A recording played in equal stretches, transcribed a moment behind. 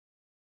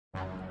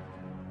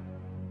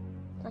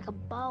like a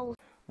boss.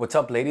 What's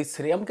up, ladies?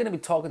 Today I'm gonna be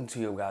talking to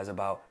you guys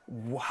about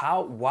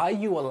why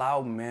you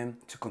allow men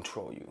to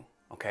control you,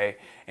 okay?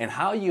 And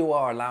how you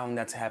are allowing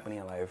that to happen in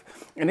your life.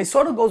 And it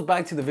sort of goes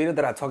back to the video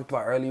that I talked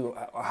about earlier,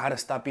 how to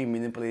stop being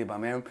manipulated by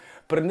men.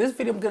 But in this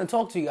video, I'm gonna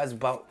talk to you guys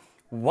about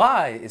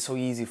why it's so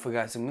easy for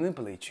guys to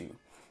manipulate you.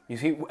 You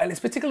see, and it's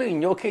particularly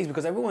in your case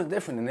because everyone's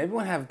different and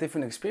everyone have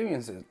different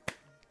experiences.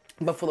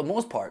 But for the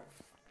most part,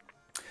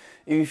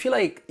 if you feel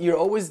like you're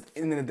always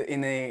in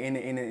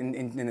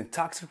a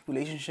toxic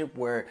relationship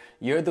where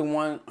you're the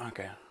one,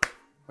 okay,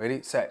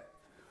 ready, set,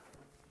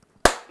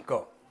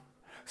 go.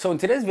 So in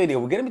today's video,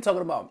 we're gonna be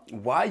talking about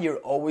why you're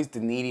always the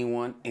needy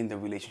one in the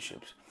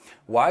relationships.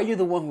 Why you're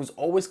the one who's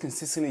always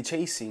consistently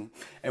chasing,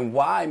 and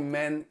why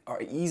men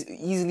are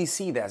easily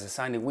see that as a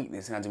sign of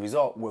weakness, and as a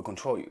result, will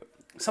control you.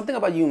 Something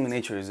about human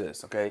nature is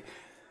this, okay?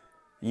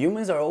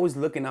 Humans are always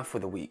looking out for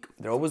the weak.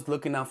 They're always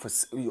looking out for,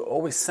 you're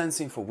always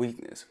sensing for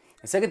weakness.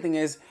 The second thing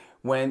is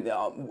when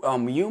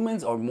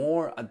humans are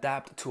more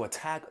adapt to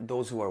attack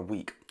those who are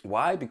weak.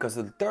 Why? Because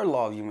of the third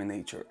law of human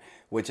nature,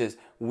 which is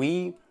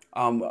we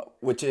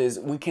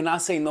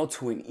cannot say no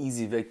to an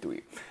easy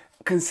victory.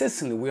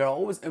 Consistently, we are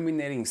always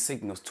emanating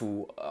signals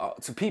to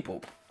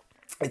people.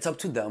 It's up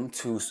to them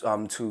to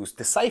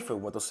decipher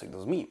what those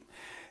signals mean.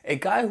 A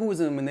guy who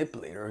is a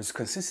manipulator is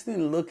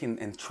consistently looking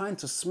and trying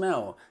to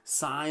smell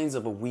signs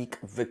of a weak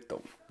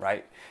victim,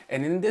 right?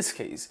 And in this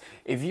case,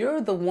 if you're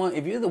the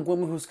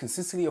woman who's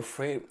consistently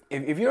afraid,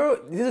 this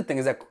is the thing,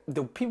 is that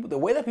the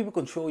way that people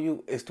control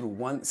you is through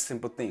one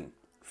simple thing: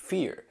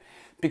 fear.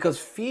 Because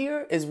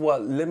fear is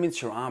what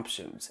limits your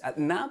options,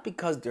 not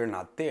because they're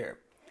not there,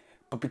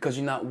 but because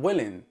you're not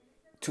willing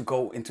to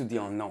go into the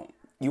unknown.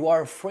 You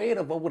are afraid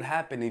of what would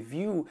happen if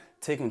you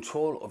take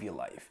control of your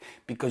life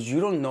because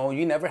you don't know,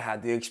 you never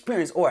had the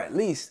experience, or at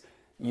least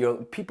your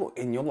people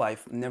in your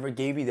life never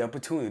gave you the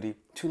opportunity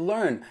to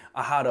learn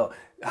how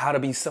to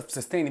be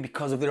self-sustaining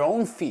because of their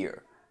own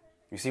fear.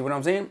 You see what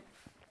I'm saying?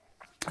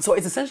 So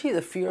it's essentially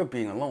the fear of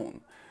being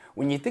alone.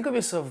 When you think of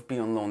yourself being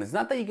alone, it's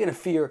not that you're gonna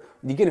feel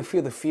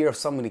the fear of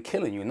somebody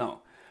killing you, no.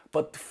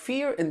 But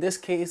fear in this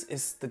case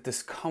is the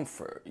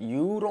discomfort.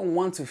 You don't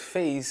want to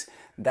face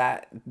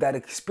that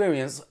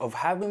experience of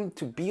having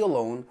to be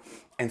alone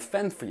and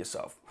fend for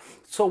yourself.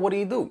 So what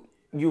do?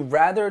 You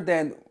rather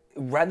than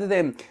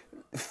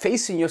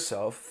facing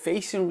yourself,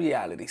 facing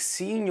reality,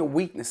 seeing your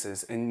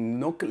weaknesses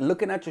and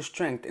looking at your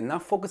strength and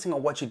not focusing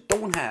on what you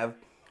don't have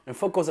and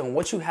focus on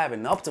what you have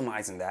and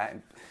optimizing that,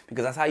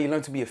 because that's how you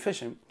learn to be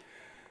efficient.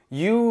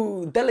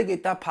 You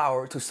delegate that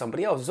power to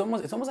somebody else. It's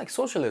almost like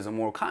socialism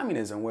or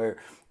communism, where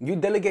you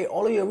delegate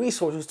all of your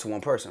resources to one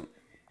person.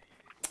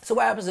 So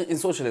what happens in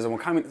socialism or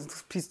communism?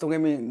 Please don't get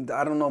me,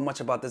 I don't know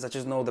much about this. I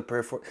just know the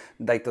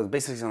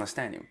basic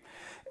understanding.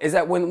 Is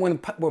that when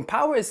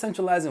power is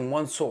centralized in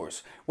one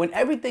source, when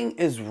everything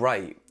is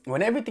right,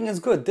 when everything is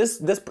good,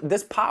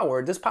 this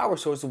power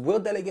source will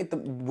delegate the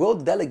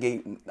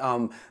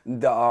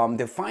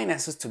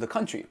finances to the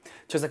country,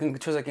 just like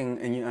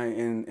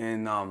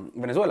in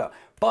Venezuela.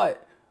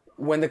 But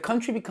when the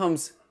country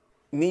becomes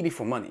needy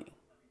for money,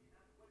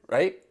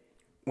 right?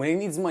 When it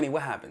needs money,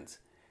 what happens?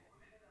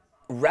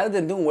 Rather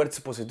than doing what it's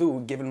supposed to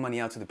do, giving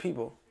money out to the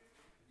people,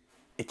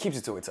 it keeps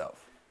it to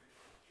itself.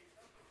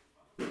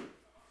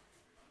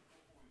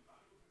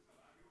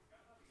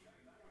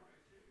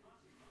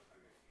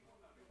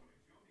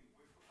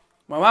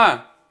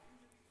 Mamá,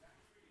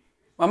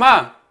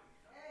 mamá,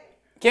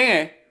 ¿quién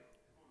es?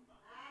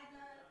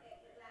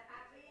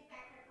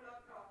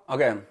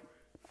 Okay,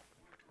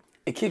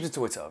 it keeps it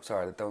to itself.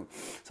 Sorry,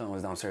 someone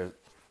was downstairs.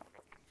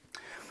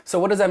 So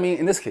what does that mean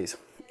in this case?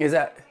 Is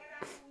that,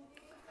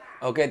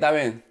 okay, está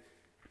bien.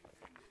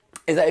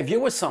 Is that if you're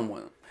with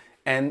someone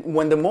and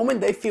when the moment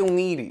they feel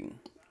needy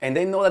and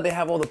they know that they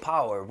have all the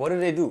power, what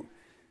do?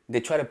 They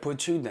try to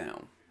put you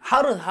down.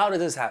 How does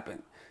this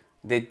happen?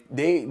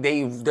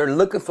 They're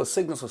looking for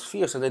signals of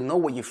fear, so they know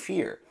what you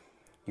fear.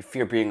 You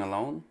fear being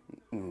alone?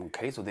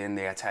 Okay, so then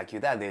they attack you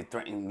that. They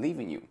threaten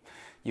leaving you.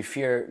 You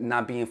fear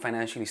not being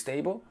financially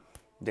stable?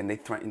 Then they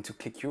threaten to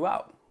kick you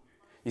out.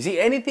 You see,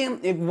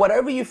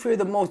 whatever you fear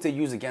the most, they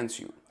use against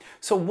you.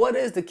 So what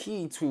is the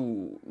key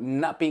to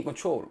not being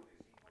controlled?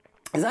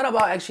 It's not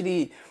about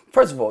actually,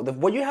 first of all,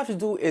 what you have to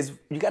do is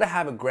you got to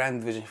have a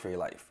grand vision for your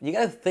life. You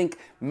got to think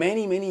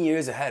many, many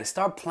years ahead.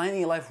 Start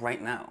planning your life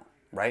right now,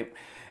 right?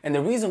 And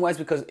the reason why is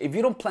because if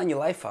you don't plan your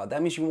life out,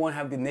 that means you won't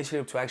have the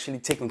initiative to actually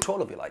take control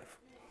of your life.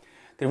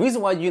 The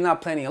reason why you're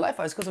not planning your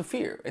life out is because of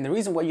fear. And the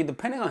reason why you're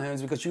depending on him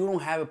is because you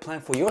don't have a plan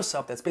for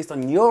yourself that's based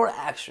on your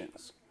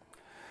actions.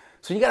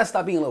 So you got to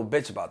stop being a little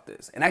bitch about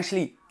this and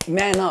actually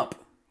man up,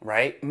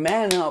 right?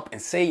 Man up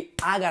and say,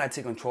 I got to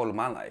take control of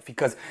my life.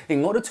 Because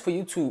in order for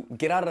you to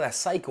get out of that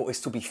cycle is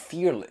to be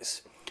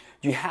fearless.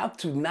 You have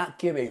to not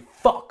give a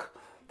fuck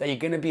that you're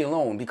going to be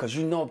alone, because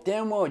you know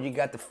damn well you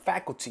got the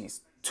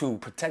faculties to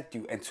protect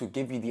you and to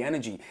give you the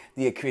energy,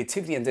 the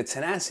creativity, and the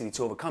tenacity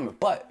to overcome it.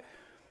 But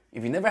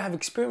if you never have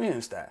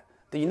experienced that,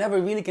 then you're never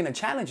really going to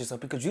challenge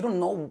yourself because you don't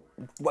know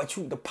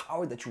the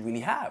power that you really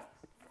have.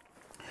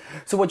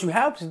 So what you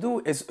have to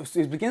do is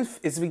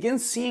begin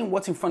seeing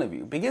what's in front of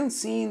you. Begin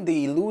seeing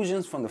the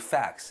illusions from the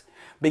facts.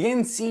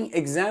 Begin seeing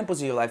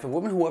examples in your life of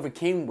women who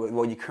overcame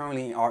what you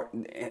currently are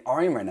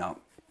in right now.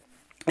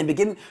 And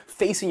begin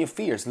facing your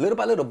fears little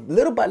by little,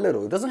 little by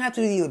little. It doesn't have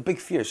to be a big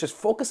fear. Just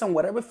focus on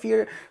whatever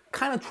fear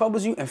kind of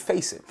troubles you and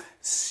face it.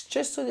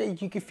 Just so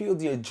that you can feel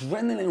the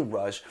adrenaline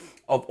rush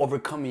of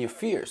overcoming your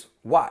fears.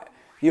 Why?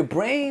 Your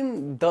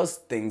brain does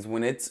things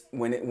when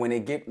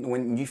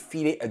you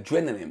feed it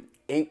adrenaline.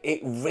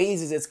 It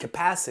raises its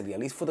capacity, at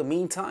least for the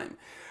meantime.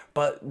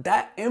 But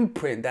that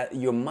imprint that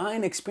your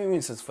mind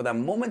experiences, for that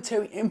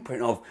momentary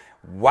imprint of,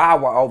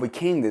 wow, I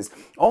overcame this,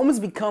 almost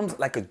becomes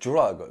like a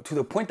drug to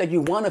the point that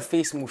you want to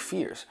face more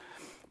fears.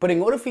 But in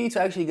order for you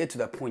to actually get to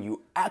that point,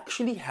 you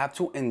actually have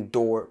to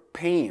endure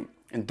pain,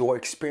 endure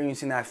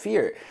experiencing that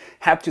fear,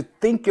 have to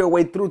think your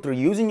way through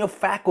using your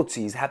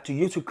faculties, have to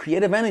use your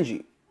creative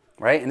energy,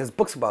 right? And there's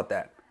books about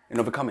that and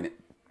overcoming it.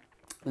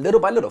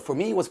 Little by little. For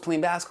me, it was playing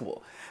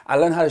basketball. I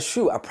learned how to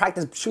shoot. I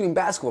practiced shooting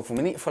basketball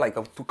for like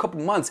a couple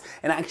months,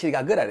 and I actually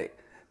got good at it.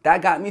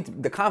 That got me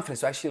the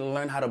confidence to actually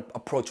learn how to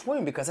approach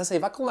women, because I said,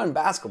 if I could learn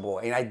basketball,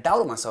 and I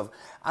doubted myself,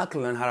 I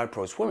could learn how to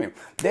approach women.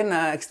 Then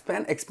I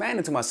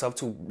expanded to myself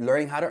to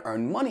learning how to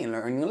earn money and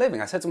earning a living.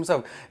 I said to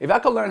myself, if I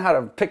could learn how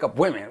to pick up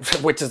women,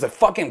 which is the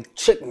fucking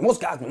shit most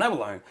guys will never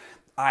learn,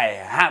 I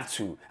have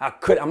to.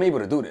 I'm able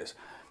to do this.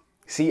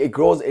 See, it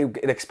grows,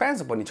 it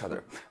expands upon each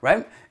other,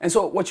 right? And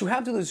so what you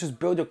have to do is just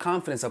build your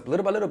confidence up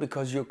little by little,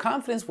 because your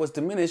confidence was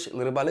diminished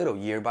little by little,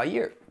 year by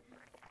year.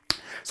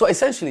 So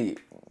essentially,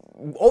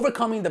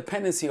 overcoming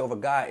dependency of a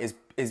guy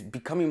is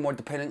becoming more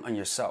dependent on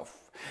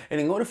yourself. And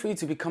in order for you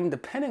to become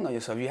dependent on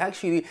yourself, you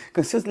actually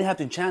consistently have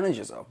to challenge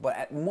yourself.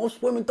 But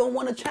most women don't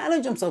want to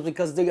challenge themselves,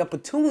 because the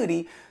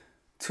opportunity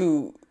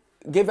to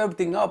give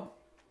everything up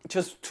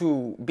just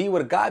to be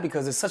with a guy,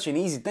 because it's such an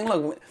easy thing.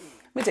 Look,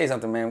 let me tell you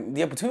something, man.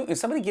 The opportunity, if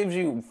somebody gives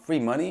you free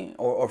money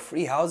or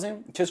free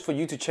housing just for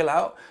you to chill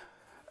out,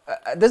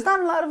 there's not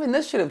a lot of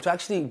initiative to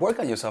actually work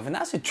on yourself, and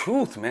that's the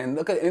truth, man.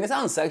 Look, and it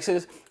sounds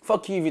sexist.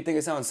 Fuck you if you think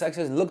it sounds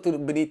sexist. Look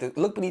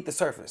beneath the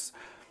surface.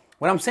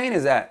 What I'm saying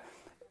is that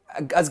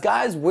as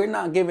guys, we're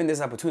not given this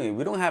opportunity.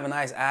 We don't have a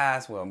nice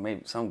ass. Well,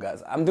 maybe some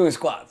guys. I'm doing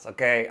squats,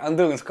 okay? I'm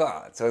doing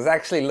squats, so it's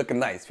actually looking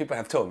nice. People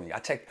have told me. I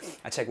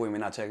check women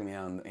not checking me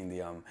out in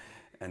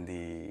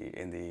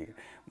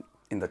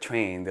the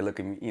train. They look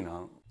at me, you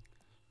know.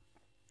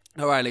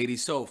 All right,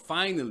 ladies. So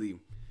finally,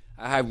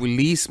 I have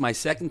released my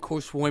second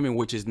course for women,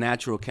 which is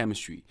natural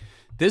chemistry.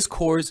 This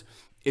course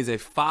is a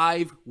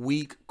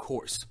 5-week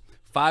course.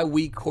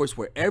 5-week course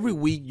where every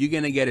week you're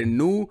gonna get a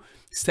new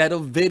set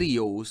of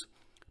videos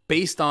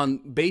based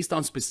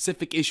on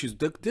specific issues.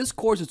 This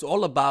course is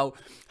all about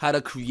how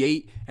to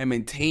create and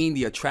maintain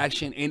the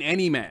attraction in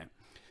any man.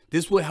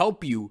 This will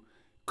help you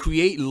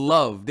create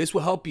love. This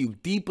will help you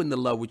deepen the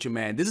love with your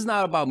man. This is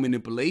not about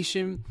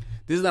manipulation.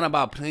 This is not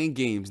about playing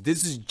games.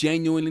 This is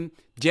genuine,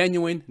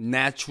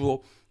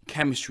 natural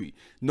chemistry.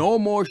 No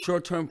more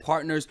short-term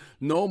partners.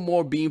 No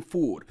more being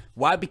fooled.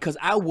 Why? Because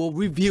I will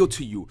reveal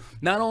to you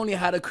not only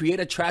how to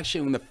create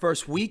attraction in the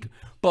first week,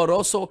 but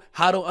also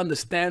how to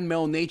understand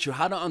male nature,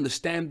 how to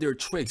understand their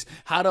tricks,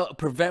 how to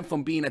prevent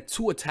from being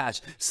too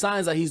attached,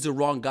 signs that he's the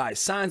wrong guy,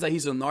 signs that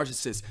he's a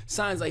narcissist,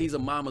 signs that he's a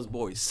mama's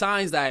boy,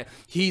 signs that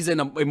he's an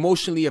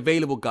emotionally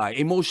available guy,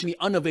 emotionally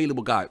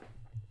unavailable guy.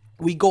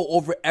 We go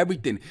over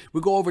everything.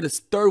 We go over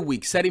this 3rd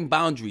week, setting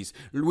boundaries.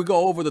 We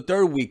go over the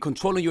 3rd week,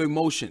 controlling your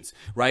emotions,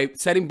 right?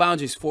 Setting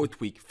boundaries,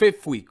 4th week.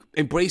 5th week,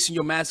 embracing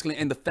your masculine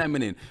and the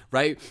feminine,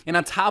 right? And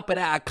on top of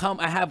that,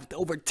 I have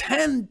over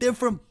 10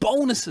 different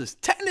bonuses.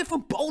 10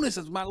 different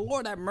bonuses, my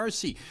Lord have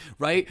mercy,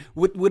 right?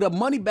 With a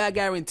money back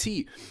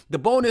guarantee. The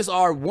bonus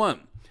are 1,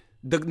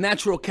 the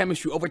natural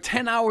chemistry, over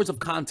 10 hours of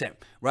content,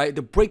 right?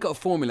 The breakup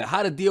formula,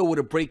 how to deal with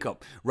a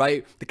breakup,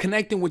 right? The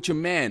connecting with your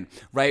man,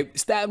 right?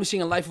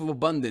 Establishing a life of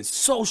abundance,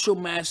 social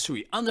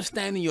mastery,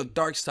 understanding your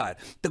dark side,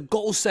 the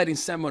goal setting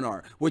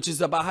seminar, which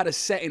is about how to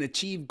set and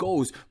achieve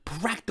goals,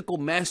 practical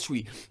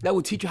mastery that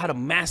will teach you how to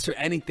master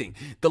anything.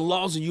 The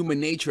laws of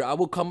human nature. I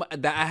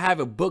have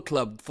a book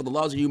club for the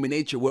laws of human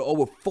nature with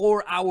over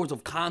 4 hours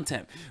of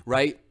content,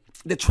 right?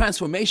 The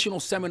transformational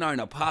seminar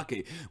in a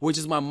pocket, which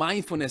is my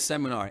mindfulness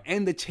seminar,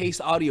 and the Chase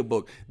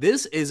audiobook.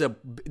 This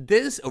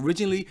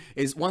originally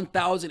is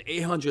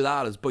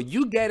 $1,800, but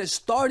you get it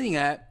starting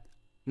at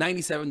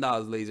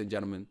 $97, ladies and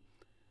gentlemen,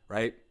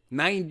 right?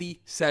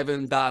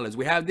 $97.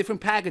 We have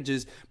different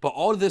packages, but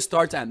all of this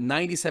starts at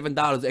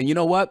 $97. And you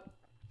know what?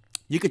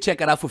 You can check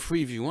it out for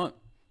free if you want.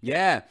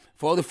 Yeah,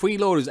 for all the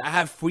freeloaders, I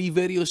have free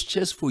videos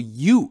just for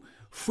you.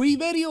 Free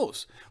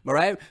videos, all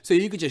right? So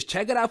you could just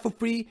check it out for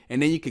free, and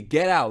then you could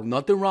get out.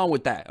 Nothing wrong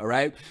with that, all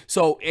right?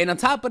 So, and on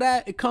top of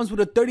that, it comes with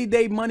a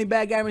 30-day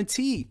money-back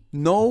guarantee.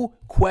 No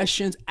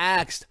questions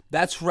asked.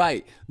 That's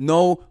right.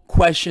 No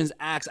questions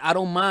asked. I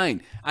don't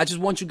mind. I just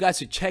want you guys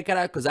to check it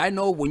out, because I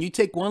know when you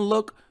take one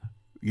look,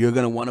 you're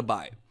going to want to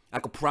buy it. I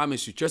could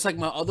promise you. Just like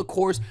my other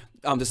course,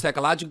 the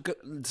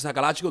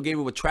psychological game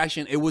of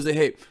attraction, it was a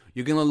hit.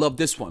 You're gonna love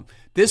this one.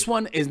 This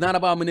one is not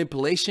about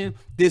manipulation.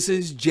 This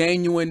is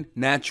genuine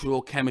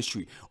natural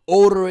chemistry.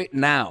 Order it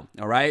now.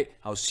 All right.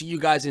 I'll see you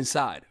guys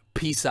inside.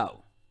 Peace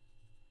out.